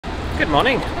Good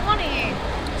morning. Good morning.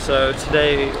 So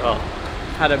today, well,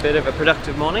 had a bit of a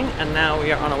productive morning and now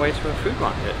we are on our way to a food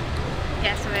market.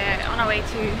 Yeah, so we're on our way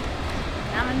to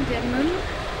Yeonnam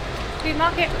food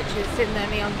market, which is in the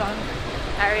Yeonnam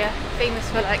area, famous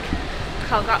for like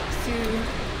kalguksu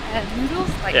noodles,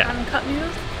 like hand-cut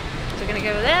noodles. So we're gonna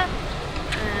go there,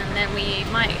 and then we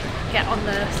might get on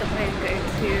the subway and go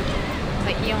to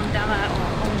like Yeonnam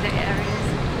or Hongdae areas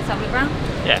and have a look around.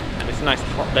 Yeah, and it's a nice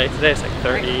hot day today. It's like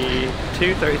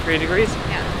 32, 33 degrees.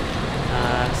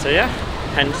 Yeah. So yeah,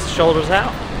 hence shoulders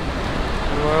out,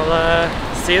 and we'll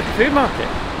see you at the food market.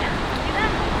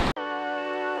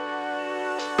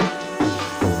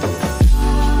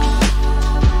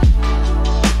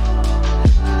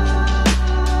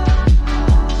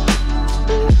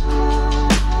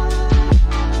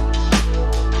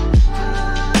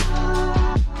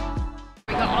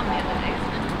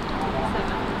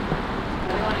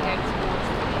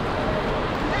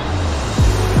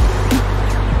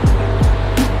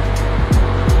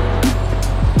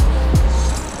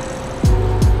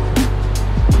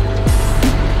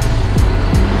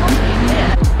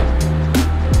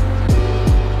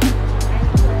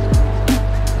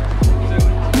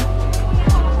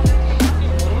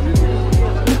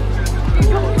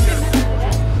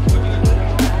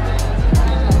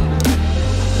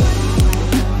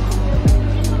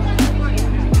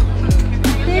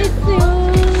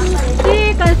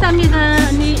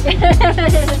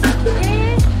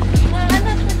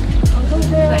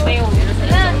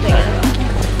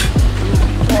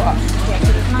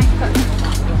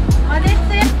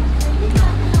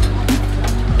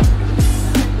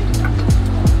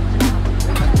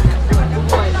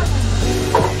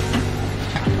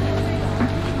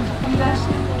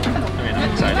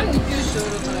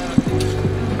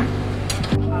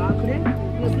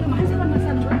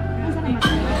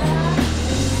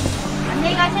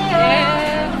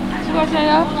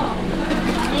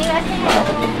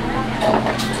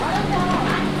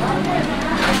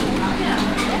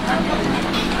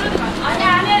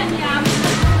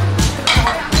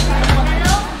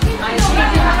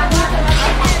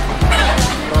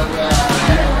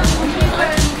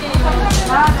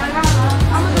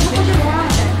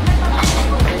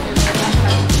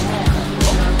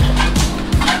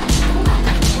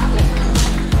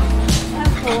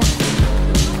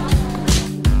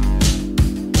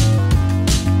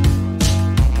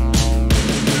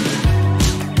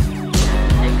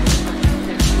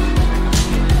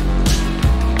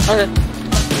 Okay.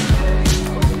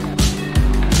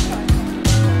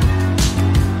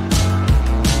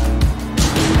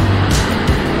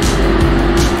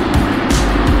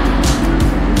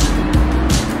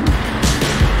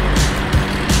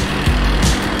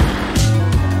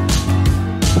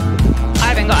 I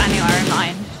haven't got anywhere in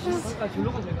mind.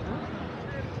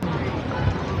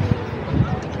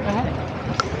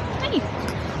 Hey.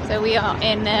 So we are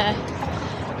in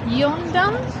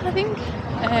Yeonnam, I think.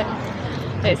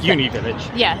 It's Uni Village.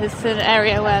 Yeah, it's an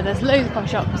area where there's loads of coffee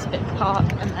shops, a bit of park,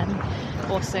 and then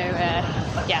also,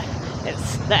 yeah,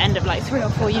 it's the end of like 3 or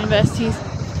 4 universities.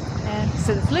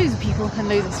 So there's loads of people and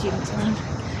loads of students around.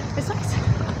 It's nice.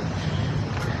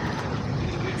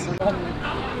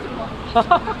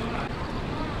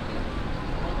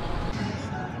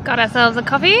 Got ourselves a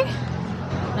coffee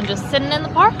and just sitting in the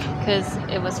park because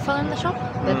it was full in the shop.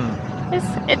 But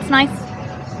it's nice.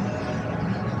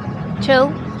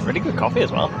 Chill. Really good coffee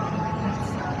as well.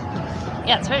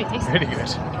 Yeah, it's very tasty. Really good.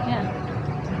 Yeah.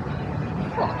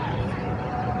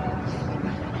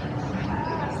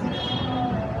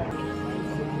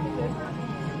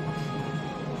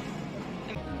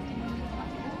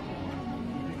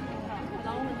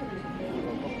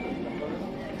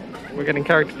 We're getting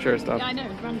caricature stuff. Yeah, I know,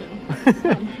 it's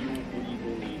random.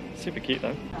 Super cute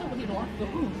though.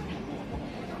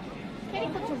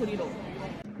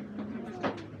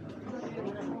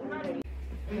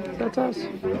 That's us.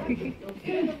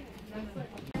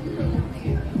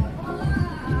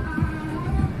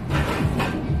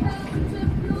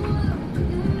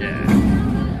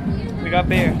 Yeah. We got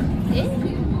beer.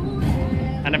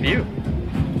 And a view.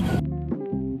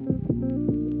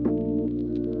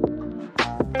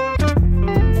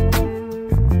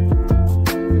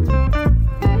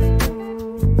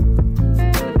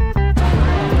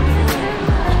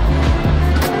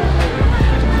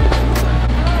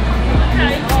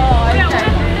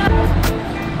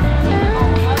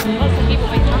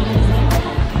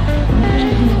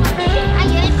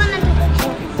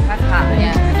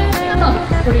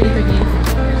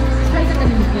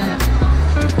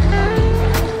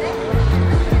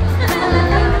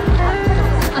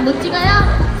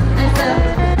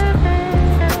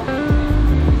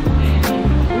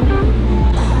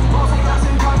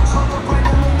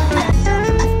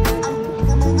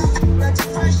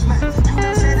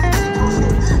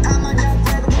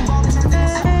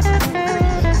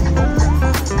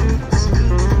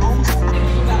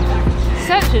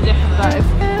 such a different vibe.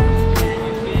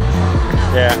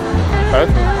 Yeah,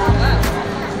 both.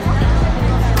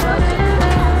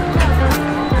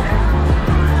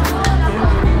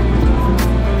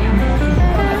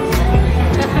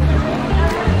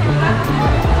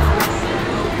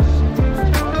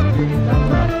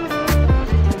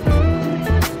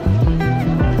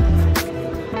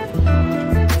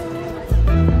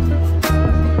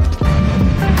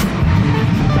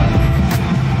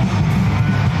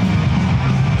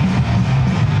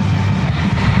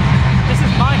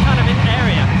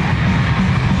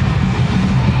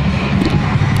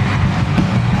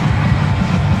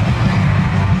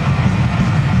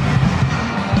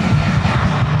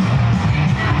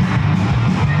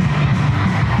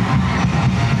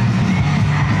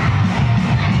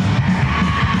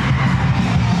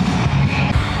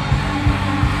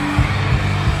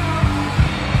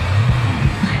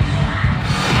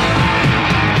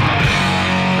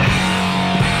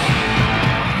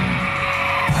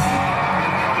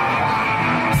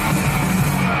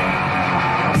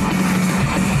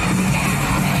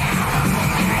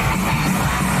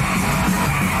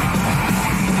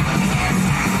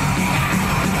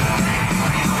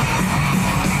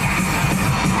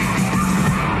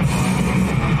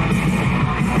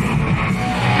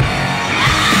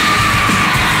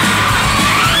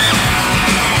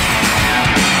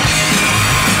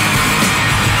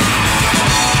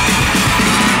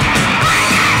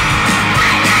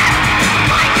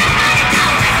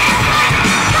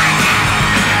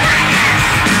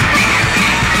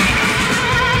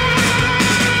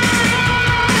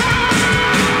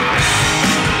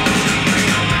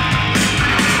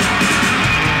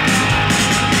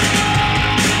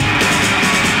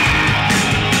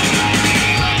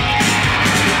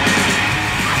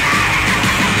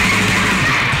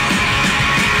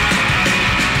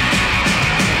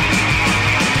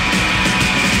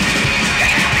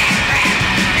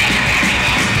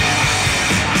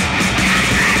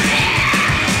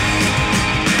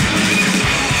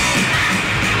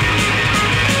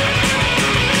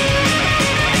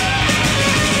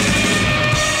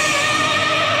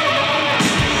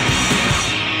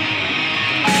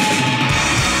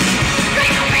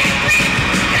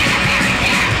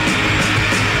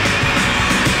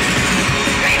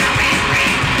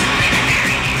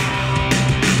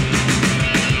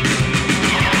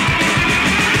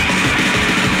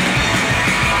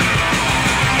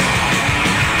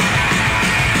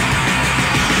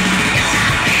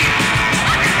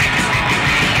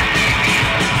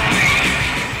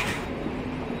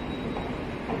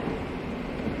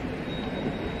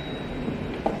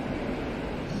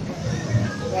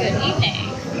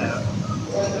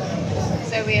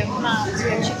 So we have come out to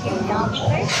a chicken garlic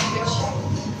place, which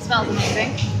smells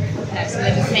amazing. So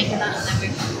they're just making that, and then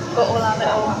we've got all our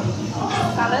little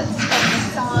salads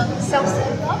from the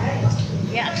self-serve one.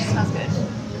 Yeah, it smells good.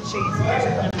 I'll show you some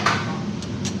pictures.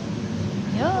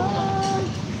 Yum!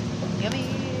 Yummy!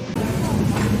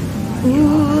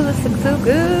 Ooh, this looks so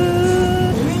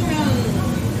good!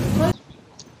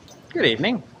 Good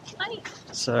evening. Hi!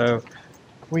 So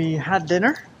we had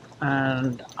dinner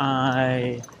and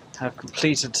I have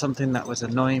completed something that was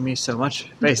annoying me so much.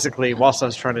 Basically, whilst I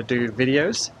was trying to do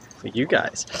videos for you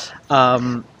guys,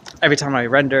 every time I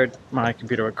rendered, my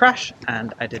computer would crash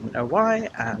and I didn't know why,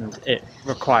 and it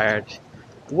required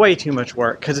way too much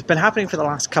work because it's been happening for the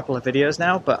last couple of videos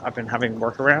now, but I've been having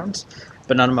workarounds,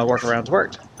 but none of my workarounds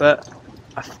worked. But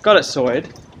I've got it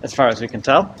sorted as far as we can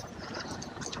tell.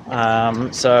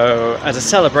 So as a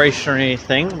celebratory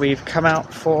thing, we've come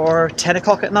out for 10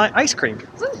 o'clock at night ice cream.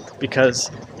 Because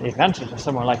the advantage of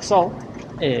somewhere like Seoul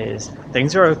is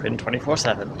things are open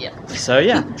 24/7. Yeah. So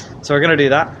yeah, so we're going to do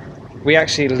that. We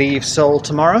actually leave Seoul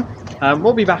tomorrow.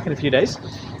 We'll be back in a few days.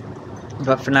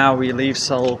 But for now we leave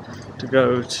Seoul to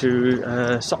go to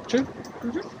Sokcho.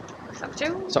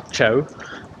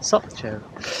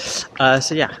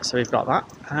 So yeah, so we've got that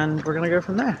and we're going to go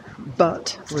from there.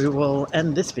 But we will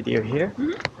end this video here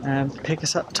and pick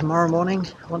us up tomorrow morning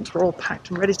once we're all packed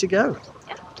and ready to go.